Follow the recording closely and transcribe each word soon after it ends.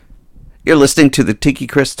You're listening to the Tiki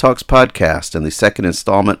Chris Talks podcast and the second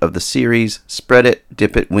installment of the series Spread It,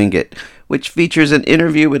 Dip It, Wing It, which features an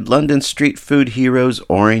interview with London street food heroes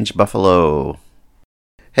Orange Buffalo.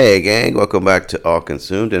 Hey gang, welcome back to All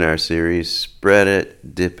Consumed in our series Spread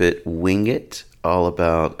It, Dip It, Wing It, all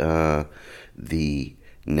about the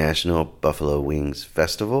National Buffalo Wings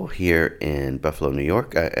Festival here in Buffalo, New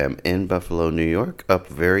York. I am in Buffalo, New York, up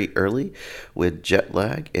very early with jet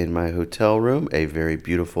lag in my hotel room, a very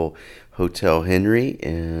beautiful Hotel Henry,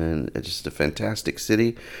 and just a fantastic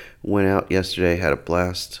city. Went out yesterday, had a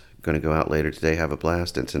blast. Going to go out later today, have a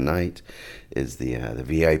blast, and tonight is the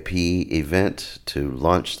VIP event to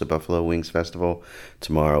launch the Buffalo Wings Festival.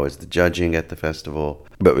 Tomorrow is the judging at the festival.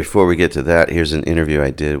 But before we get to that, here's an interview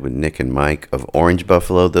I did with Nick and Mike of Orange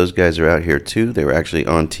Buffalo. Those guys are out here too. They were actually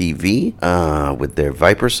on TV with their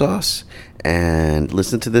Viper sauce. And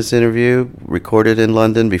listen to this interview, recorded in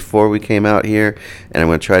London before we came out here. And I'm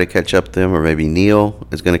going to try to catch up with them, or maybe Neil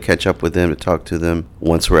is going to catch up with them to talk to them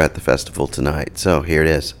once we're at the festival tonight. So here it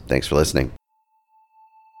is. Thanks for listening.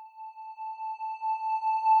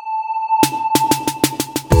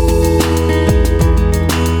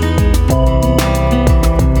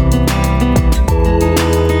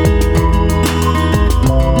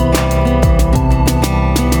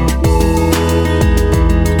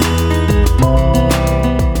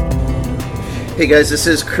 Hey guys, this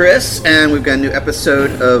is Chris, and we've got a new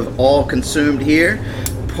episode of All Consumed here,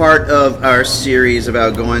 part of our series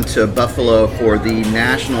about going to Buffalo for the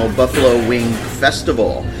National Buffalo Wing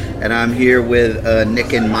Festival. And I'm here with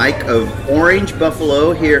Nick and Mike of Orange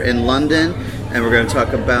Buffalo here in London, and we're going to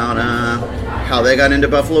talk about how they got into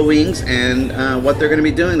buffalo wings and what they're going to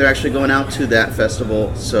be doing. They're actually going out to that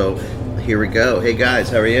festival, so here we go. Hey guys,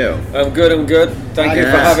 how are you? I'm good. Thank you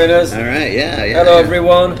for having us. All right, yeah. Hello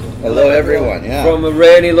everyone. Hello everyone, yeah. From a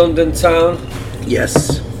rainy London town.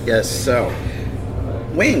 Yes, so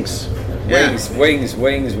wings. Wings.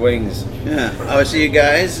 Yeah. Oh, so you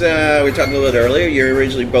guys, we talked a little bit earlier,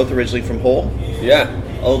 you're both originally from Hull? Yeah.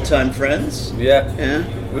 Old time friends? Yeah.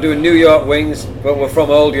 We're doing New York wings, but we're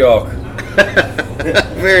from Old York.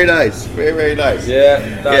 Very nice. Very nice.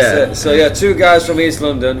 Yeah, that's it. So yeah, two guys from East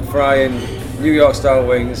London frying New York style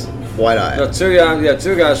wings. Why not? No,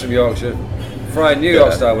 two guys from Yorkshire frying New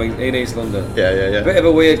York style wings in East London. Yeah. Bit of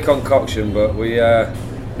a weird concoction, but we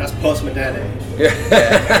That's post-moderne.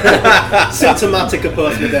 Yeah. Symptomatic of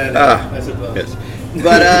post-moderne, I suppose. Yes.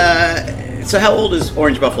 But so how old is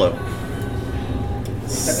Orange Buffalo?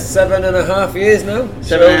 7.5 years now.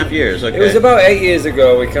 7.5 years, okay. It was about 8 years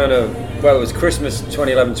ago, it was Christmas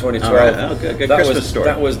 2011, 2012. All right. Okay, good Christmas story.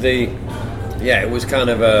 That was it was kind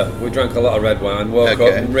of we drank a lot of red wine, woke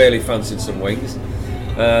up and really fancied some wings.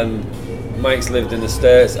 And Mike's lived in the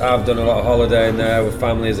States, I've done a lot of holidaying there with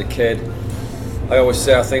family as a kid. I always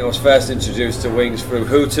say I think I was first introduced to wings through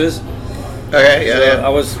Hooters. Okay, yeah. I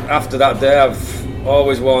was, after that day, I've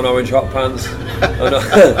always worn orange hot pants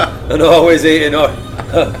and always eating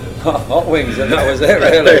hot wings, and that was it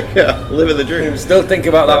really. Yeah, living the dream. Still think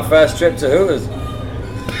about that first trip to Hooters.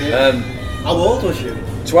 How old was you?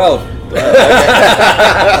 12.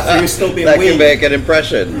 So you're still being that weaned. Can make an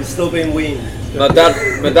impression. You're still being weaned. My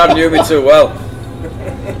dad knew me too well.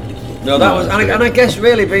 No, that was, and I guess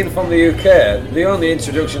really being from the UK, the only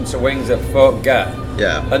introduction to wings that folk get,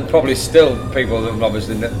 and probably still people that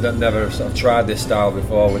obviously that never sort of tried this style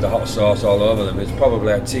before with the hot sauce all over them, it's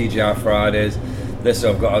probably like TGI Fridays. This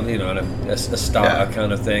I've got a starter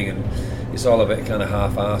kind of thing, and it's all a bit kind of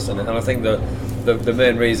half-assed. And I think the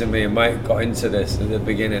main reason me and Mike got into this at the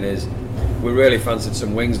beginning is we really fancied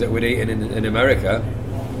some wings that we'd eaten in America.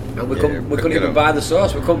 And we couldn't even buy the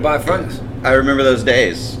sauce. We couldn't buy Frank's. I remember those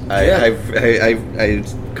days. I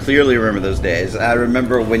clearly remember those days. I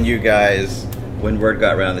remember when word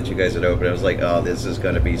got around that you guys had opened, I was like, oh, this is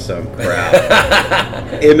going to be some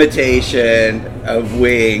crap imitation of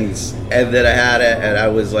wings. And then I had it, and I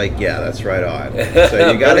was like, yeah, that's right on.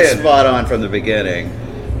 So you got it spot on from the beginning.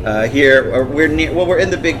 Here, we're in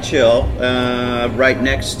the Big Chill, right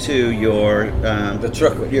next to your the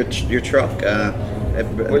truck. Your truck.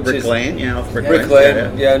 Brick Lane, Brick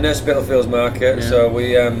Lane, near Spitalfields Market. Yeah. So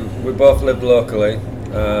we both lived locally,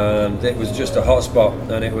 and it was just a hot spot,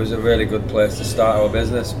 and it was a really good place to start our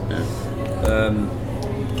business.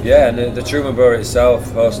 Yeah. And the Truman Brewery itself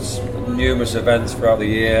hosts numerous events throughout the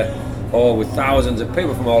year, all with thousands of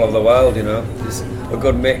people from all over the world. It's a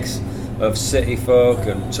good mix of city folk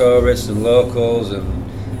and tourists and locals, and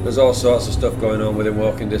there's all sorts of stuff going on within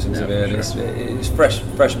walking distance of here. Sure. It's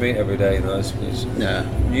fresh meat every day. It's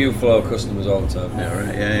new flow of customers all the time.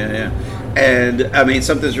 Yeah. And I mean,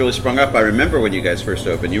 something's really sprung up. I remember when you guys first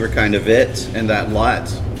opened, you were kind of it in that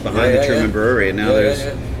lot behind the Truman Brewery, and now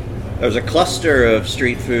there's a cluster of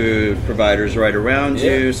street food providers right around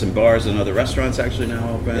you. Some bars and other restaurants actually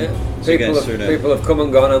now open. Yeah. So people have come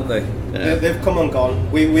and gone, haven't they? Yeah. They've come and gone.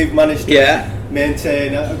 We've managed to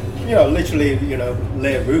maintain, literally,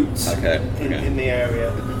 lay roots in the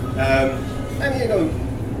area. And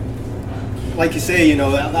like you say,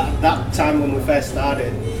 at that time when we first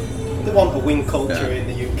started, there wasn't a wing culture in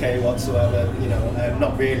the UK whatsoever.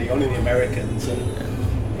 Not really, only the Americans, and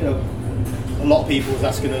a lot of people was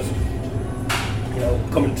asking us,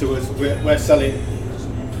 coming to us, we're selling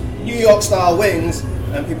New York style wings,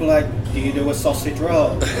 and people are like, do you do a sausage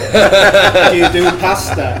roll? Do you do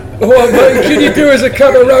pasta? What can you do as a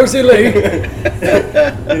cut of Rosie Lee?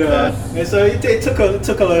 So it took a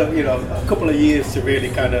couple of years to really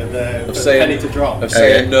kind of penny to drop. Of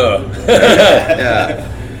saying no.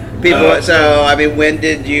 People. So I mean, when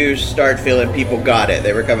did you start feeling people got it?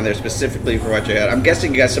 They were coming there specifically for what you had. I'm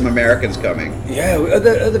guessing you got some Americans coming. Yeah, at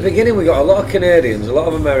the beginning we got a lot of Canadians, a lot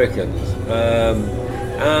of Americans,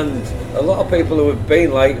 and a lot of people who have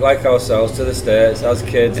been like ourselves to the States as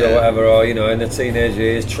kids or whatever, or in the teenage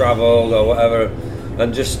years, travelled or whatever,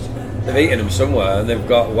 and just they've eaten them somewhere and they've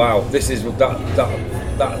got, wow, this is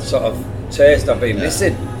that sort of taste I've been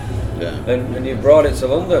missing. Yeah. And you brought it to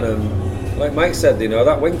London, and like Mike said,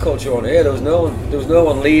 that wing culture on here, there was no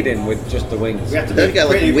one leading with just the wings. They've got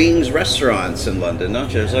like wings restaurants in London, don't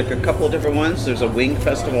you? There's like a couple of different ones. There's a wing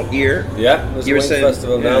festival here. Yeah, there's a wing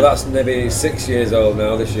festival now. That's maybe 6 years old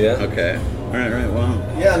now this year. Okay. Right, wow.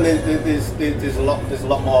 Yeah, and there's a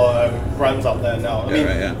lot more brands out there now. I mean,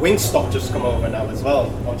 Wingstop just come over now as well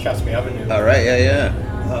on Shaftesbury Avenue. All right, yeah.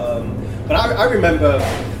 But I remember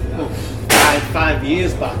 5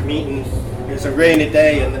 years back meeting. It was a rainy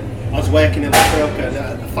day, and I was working in the truck, and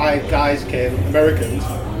 5 guys came, Americans,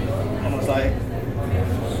 and I was like,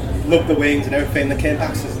 loved the wings and everything. They came back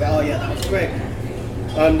and said, oh yeah, that was great.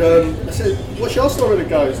 And I said, what's your story,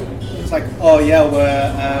 guys? It's like, oh yeah,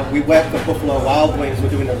 we work for Buffalo Wild Wings. We're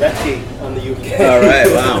doing a recce on the UK. All right,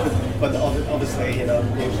 wow. But obviously, it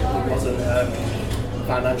wasn't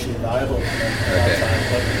financially viable at that time.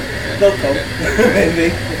 But they'll come, maybe.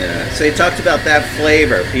 Yeah. So you talked about that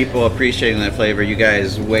flavor, people appreciating that flavor. You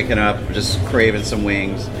guys waking up just craving some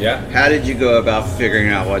wings. Yeah. How did you go about figuring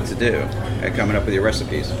out what to do and coming up with your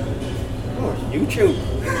recipes? YouTube.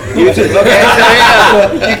 Okay, so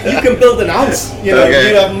yeah. You can build an house. You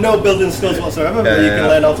have no building skills whatsoever, but you can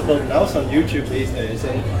learn how to build an house on YouTube these days.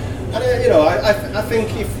 And I think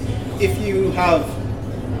if you have,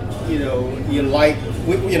 you like,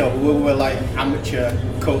 we were like amateur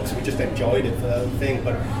cooks. We just enjoyed it for the thing,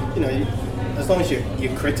 but as long as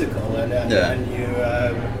you're critical and you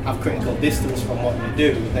have critical distance from what you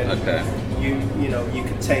do, then you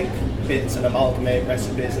can take bits and amalgamate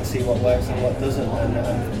recipes and see what works and what doesn't,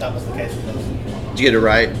 and that was the case with us. Did you get it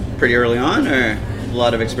right pretty early on, or a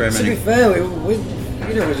lot of experimenting? To be fair, it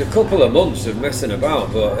was a couple of months of messing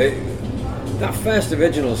about, but that first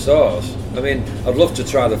original sauce, I mean, I'd love to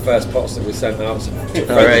try the first pots that we sent out to friends.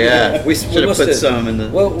 All right, yeah. We should have put some in the...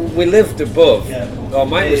 Well, we lived above. Yeah. Oh,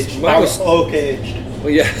 Mike was oak aged. Well,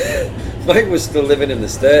 yeah. Mike was still living in the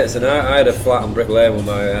States, and I had a flat on Brick Lane with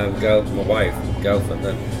my girlfriend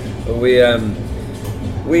then. But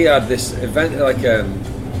we had this event, like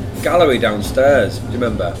gallery downstairs, do you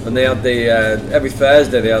remember? And they had every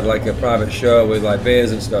Thursday they had like a private show with like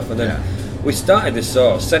beers and stuff, and then we started this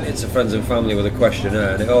sauce, sent it to friends and family with a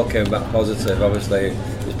questionnaire, and it all came back positive. Obviously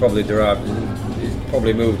it's probably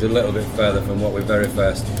moved a little bit further from what we very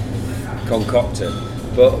first concocted.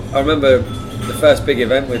 But I remember the first big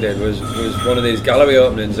event we did was one of these gallery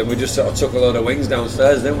openings, and we just sort of took a load of wings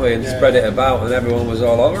downstairs, didn't we, and spread it about, and everyone was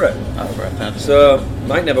all over it. So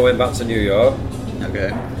Mike never went back to New York.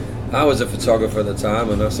 Okay. I was a photographer at the time,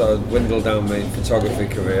 and I sort of dwindled down my photography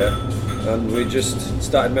career, and we just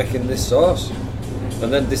started making this sauce,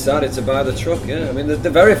 and then decided to buy the truck. Yeah, I mean the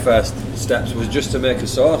very first steps was just to make a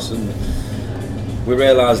sauce, and we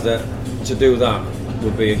realised that to do that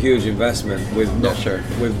would be a huge investment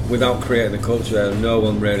without creating a culture and no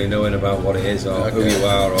one really knowing about what it is or who you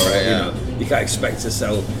are, or you can't expect to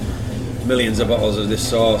sell millions of bottles of this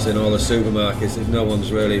sauce in all the supermarkets if no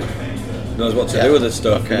one's really knows what to do with this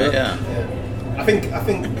stuff. I think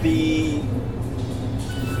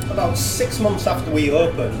about 6 months after we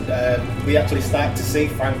opened, we actually started to see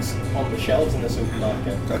Frank's on the shelves in the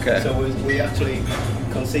supermarket. Okay. So we actually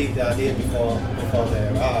conceived the idea before they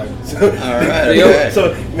arrived. So, all right.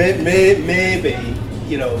 So maybe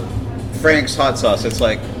Frank's hot sauce. It's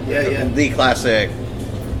like the classic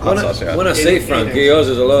hot sauce. When I see Frank, he owes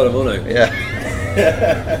us a lot of money. Yeah.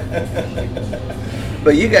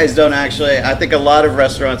 But you guys don't actually. I think a lot of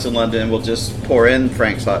restaurants in London will just pour in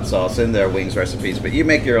Frank's hot sauce in their wings recipes, but you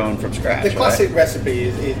make your own from scratch. The classic recipe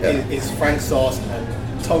is Frank's sauce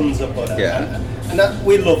and tons of butter. Yeah. And that,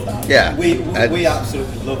 we love that. Yeah. We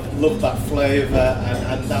absolutely love that flavour,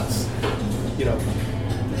 and that's, you know,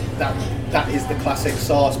 that is the classic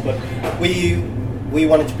sauce. But we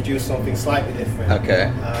wanted to produce something slightly different.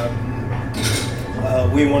 Okay.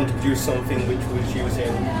 We wanted to produce something which was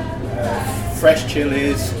using fresh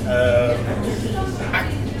chilies.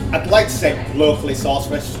 I'd like to say locally sourced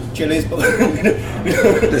fresh chilies, but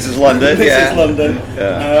this is London. This is London.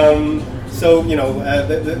 Yeah. So you know,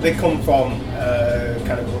 they come from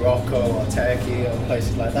kind of Morocco or Turkey or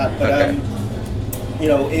places like that. But you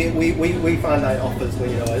know, we find that it offers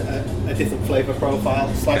a different flavour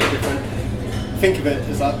profile, slightly different. Think of it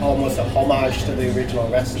as almost a homage to the original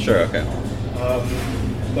recipe. Sure. Okay.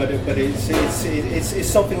 But it's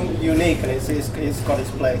something unique, and it's got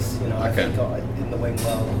its place, you know. I think in the wing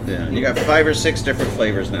well. Yeah, you got 5 or 6 different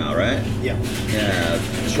flavors now, right? Yeah. Yeah,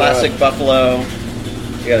 classic buffalo.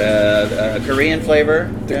 You got a Korean flavor.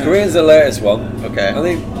 The Korean's the latest one. Okay, I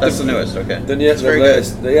think that's the newest. Okay, the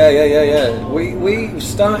latest. Good. Yeah. We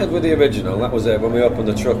started with the original. That was it. When we opened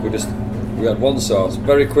the truck, we had one sauce.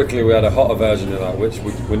 Very quickly, we had a hotter version of that, which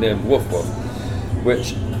we named Woof Woof,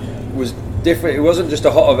 which was different. It wasn't just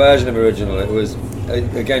a hotter version of original. It was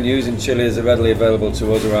again using chilies readily available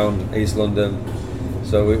to us around East London.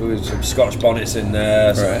 So we had some Scotch bonnets in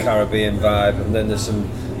there, some Caribbean vibe, and then there's some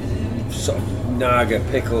sort of naga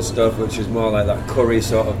pickle stuff, which is more like that curry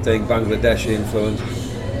sort of thing, Bangladeshi influence.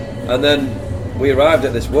 And then we arrived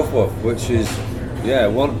at this Woof Woof, which is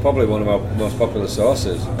probably one of our most popular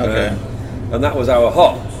sauces. Okay. And that was our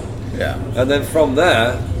hot. Yeah. And then from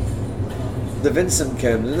there, the Vincent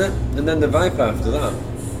came, didn't it? And then the Viper after that.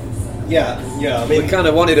 Yeah. I mean, we kind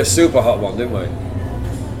of wanted a super hot one, didn't we?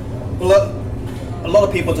 Well, a lot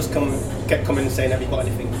of people just kept coming and saying, "Have you got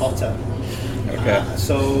anything hotter?" Okay.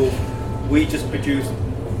 So we just produced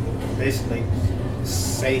basically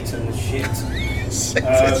Satan shit.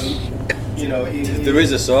 You know, there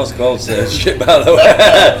is a sauce called Satan shit, by the way.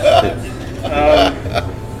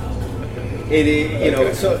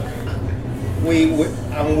 So we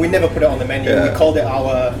never put it on the menu. Yeah. We called it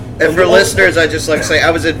our. And for listeners, I just like to say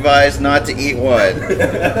I was advised not to eat one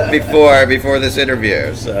before this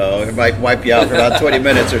interview, so it might wipe you out for about 20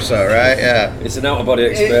 minutes or so, right? Yeah. It's an out-of-body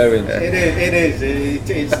experience. It is.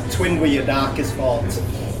 It's twinned with your darkest faults.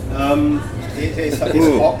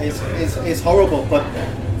 It's horrible, but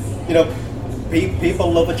you know,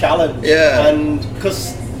 people love a challenge. Yeah. And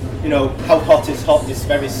because you know how hot is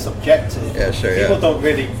very subjective. Yeah, sure. People don't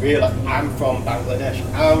really realize. I'm from Bangladesh.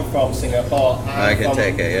 I'm from Singapore. I can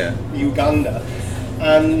take it. Yeah. Uganda,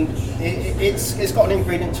 and it's got an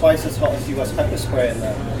ingredient twice as hot as US pepper spray in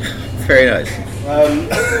there. Very nice.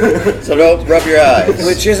 So don't rub your eyes.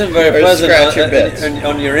 Which isn't very pleasant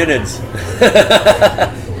on your innards.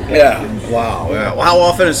 Yeah. Wow. Yeah. Well, how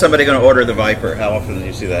often is somebody going to order the Viper? How often do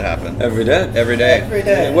you see that happen? Every day. Every day. Every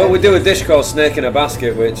day. Well, we do a dish called Snake in a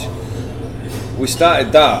Basket, which we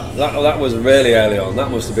started that was really early on.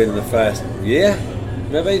 That must have been in the first year,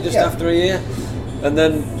 maybe just after a year. And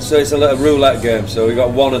then, so it's a little roulette game. So we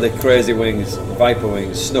got one of the crazy wings, Viper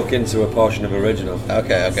wings, snuck into a portion of original.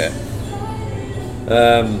 Okay.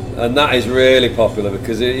 And that is really popular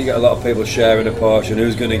because you get a lot of people sharing a portion.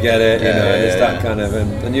 Who's going to get it? It's that kind of.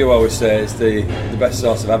 And you always say it's the best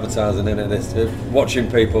source of advertising, isn't it? It's watching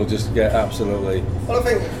people just get absolutely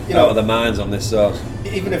out of their minds on this sauce.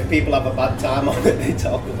 Even if people have a bad time on it, they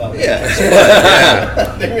talk about it.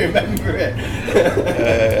 Yeah. They remember it.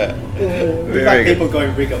 We've Very had people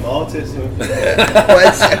going rigor mortis.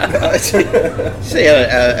 See,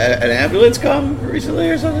 an ambulance come recently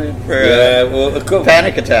or something?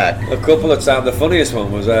 Panic attack. A couple of times. The funniest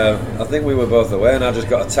one was I think we were both away, and I just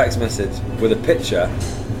got a text message with a picture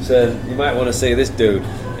saying you might want to see this dude,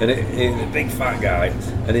 and he's a big fat guy,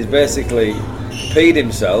 and he's basically peed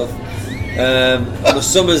himself. On a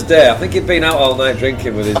summer's day. I think he'd been out all night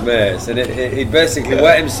drinking with his mates, and he basically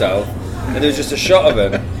wet himself, and there was just a shot of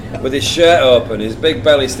him with his shirt open, his big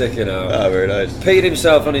belly sticking out. Oh, very nice. Peed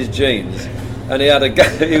himself on his jeans, and he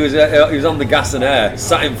was on the gas and air,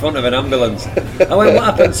 sat in front of an ambulance. I went, what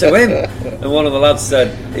happened to him? And one of the lads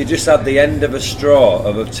said he just had the end of a straw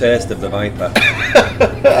of a taste of the Viper.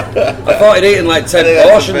 I thought he'd eaten like 10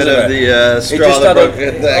 portions of it. The straw he just that had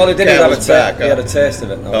broke all he did was have back. He had a taste of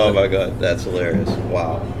it. Oh my god, that's hilarious!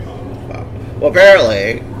 Wow. Well,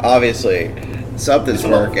 apparently, obviously, something's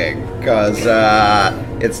working because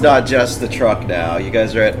it's not just the truck now. You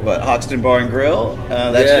guys are at Hoxton Bar and Grill.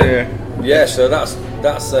 So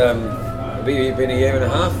been a year and a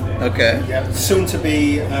half. Okay. Yeah, soon to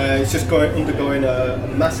be. It's just undergoing a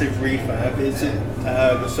massive refurb.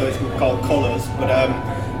 So it's called Colours, but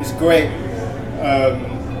it's a great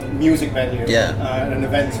music venue. Yeah. And an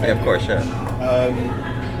events venue. Yeah, of course, yeah.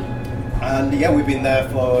 And yeah, we've been there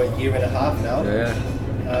for a year and a half now. Yeah.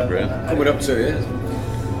 Brilliant. Coming up 2 years.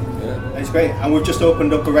 Yeah. It's great. And we've just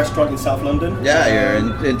opened up a restaurant in South London. Yeah,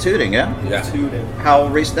 you're in Tooting, yeah? Yeah. Tooting. How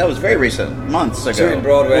recent? That was very recent, months ago. Tooting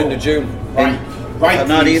Broadway, end of June. Right.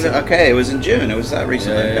 Not even, okay, it was in June, it was that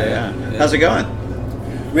recent. Yeah. How's it going?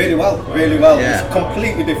 Really well. Yeah. It's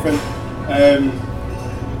completely different,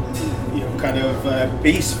 kind of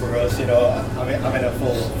beast for us. Having a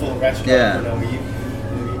full restaurant. Yeah.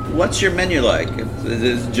 What's your menu like?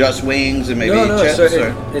 Is it just wings and maybe chips? So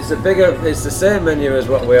it's the same menu as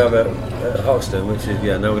what we have at Hoxton, which is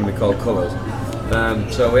now going to be called Colours.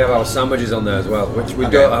 So we have our sandwiches on there as well, which we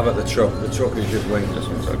don't have at the truck. The truck is just wings.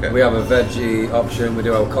 Okay. We have a veggie option. We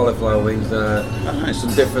do our cauliflower wings there. Oh, nice.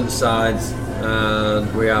 Some different sides,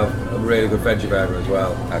 and we have a really good veggie burger as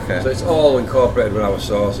well. Okay. So it's all incorporated with our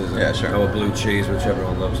sauces. Yeah, sure. Our blue cheese, which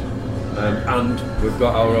everyone loves. And we've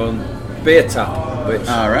got our own beer tap, which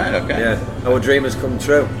okay. our dream has come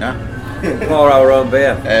true. Yeah. Pour our own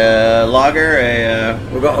beer. Lager,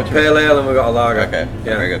 We've got a pale ale and we've got a lager. Okay.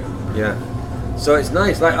 Yeah. Very good. Yeah. So it's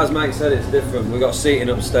nice. Like as Mike said, it's different. We've got seating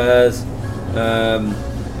upstairs, and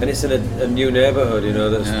it's in a new neighbourhood.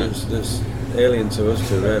 That's alien to us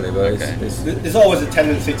too, really. But there's always a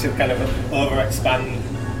tendency to kind of overexpand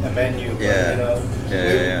a menu.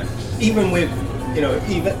 Yeah. Even with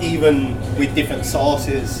even with different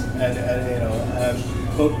sauces and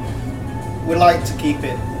but we like to keep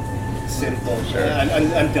it simple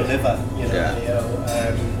and deliver.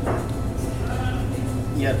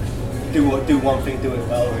 Do one thing, do it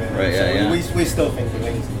well. Right. We still think the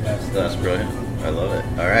wings are the best. That's brilliant. I love it.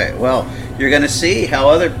 All right. Well, you're going to see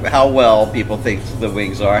how well people think the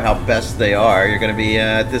wings are, how best they are. You're going to be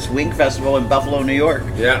at this wing festival in Buffalo, New York.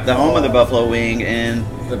 Yeah. The home of the Buffalo Wing, and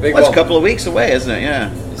it's a couple of weeks away, isn't it?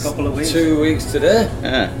 Yeah. A couple of weeks. 2 weeks today.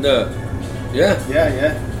 Yeah. No. Yeah.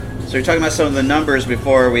 Yeah. So you're talking about some of the numbers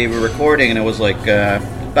before we were recording, and it was like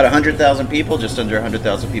about 100,000 people, just under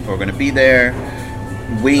 100,000 people are going to be there.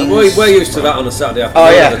 Wings. We're used to that on a Saturday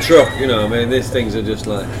afternoon in the truck. These things are just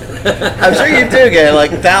like. I'm sure you do get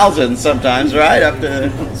like thousands sometimes, right? Up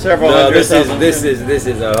to several hundred thousand. This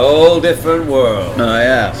is a whole different world. Oh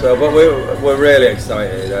yeah. So, but we're really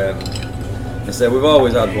excited. I say we've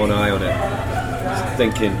always had one eye on it,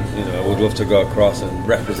 thinking we'd love to go across and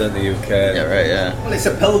represent the UK. Yeah, right. Yeah. Well, it's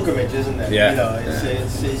a pilgrimage, isn't it? Yeah.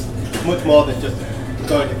 It's much more than just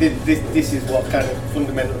going. This is what kind of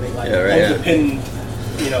fundamentally underpinned.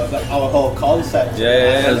 Our whole concept,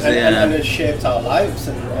 and it shaped our lives,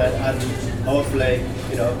 and hopefully,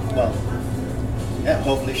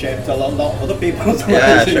 hopefully shaped a lot of other people's lives.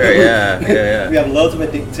 Yeah, sure, yeah. We have loads of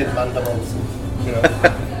addicted mandibles.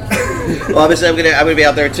 Well, obviously, I'm gonna be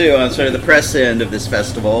out there too on sort of the press end of this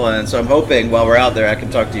festival, and so I'm hoping while we're out there, I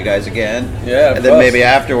can talk to you guys again. Yeah, and then maybe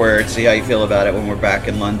afterwards, see how you feel about it when we're back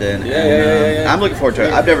in London. Yeah. I'm looking forward to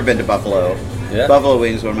it. I've never been to Buffalo. Yeah. Buffalo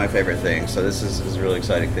Wings is one of my favorite things, so this is a really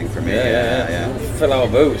exciting thing for me. Yeah. Fill our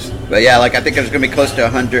booths. But I think there's going to be close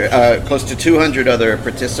to 200 other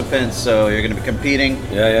participants, so you're going to be competing.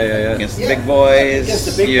 Against the big boys. Against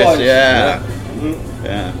the big boys.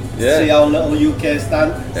 Yeah. See how little UK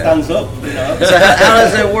stands up. So how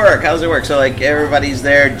does it work? So like everybody's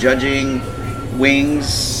there judging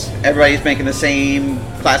wings. Everybody's making the same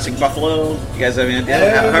classic buffalo. You guys have any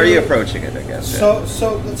idea? How are you approaching it? I guess. So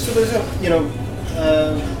there's a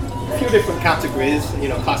few different categories.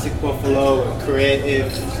 Classic buffalo, and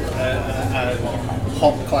creative, and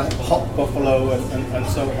hot buffalo, and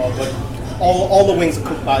so on. But all the wings are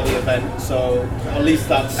cooked by the event, so at least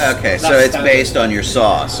that's okay. That's so it's standard. Based on your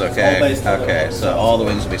sauce, okay? It's all based on okay, the so all the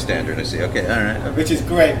wings will be standard. I see. Okay, all right. Which is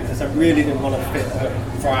great because I really didn't want to fit a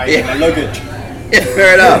fry in my luggage. Yeah,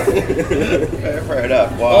 fair enough. fair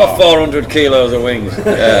enough. Wow. 400 kilos of wings.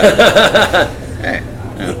 Yeah. Hey.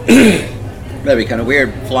 That'd be kind of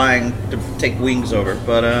weird flying to take wings over,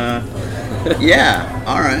 but yeah.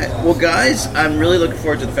 All right. Well, guys, I'm really looking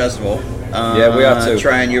forward to the festival. We are too.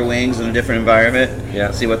 Trying your wings in a different environment.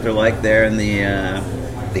 Yeah. See what they're like there in the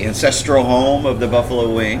ancestral home of the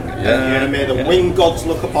Buffalo Wing. May the wing gods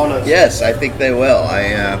look upon us. Yes, I think they will.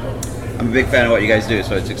 I'm a big fan of what you guys do,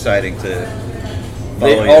 so it's exciting to.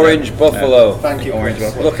 The Orange Buffalo. Thank you. Orange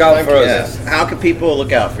Buffalo. Look out for us. Yes. How can people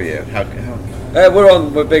look out for you? How?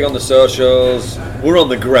 We're big on the socials. We're on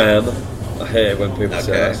the gram. I hate it when people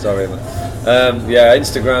say that. Sorry.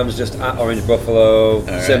 Instagram's just at Orange Buffalo.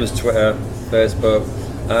 Same as Twitter, Facebook.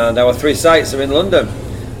 And our 3 sites are in London.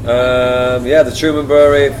 The Truman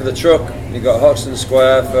Brewery for the truck. You've got Hoxton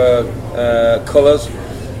Square for colours,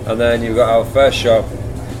 and then you've got our first shop,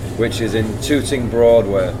 which is in Tooting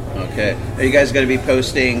Broadway. Okay. Are you guys going to be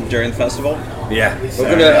posting during the festival? Yeah.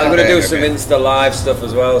 I'm gonna do some Insta Live stuff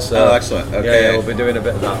as well. So. Oh, excellent. Okay. Yeah, we'll be doing a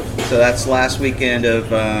bit of that. So that's last weekend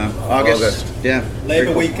of August. Yeah.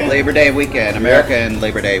 Labor weekend. Labor Day weekend. American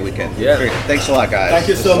Labor Day weekend. Yeah. Great. Thanks a lot, guys. Thank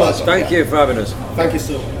you so much. Awesome. Thank you for having us. Thank you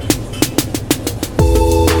so much.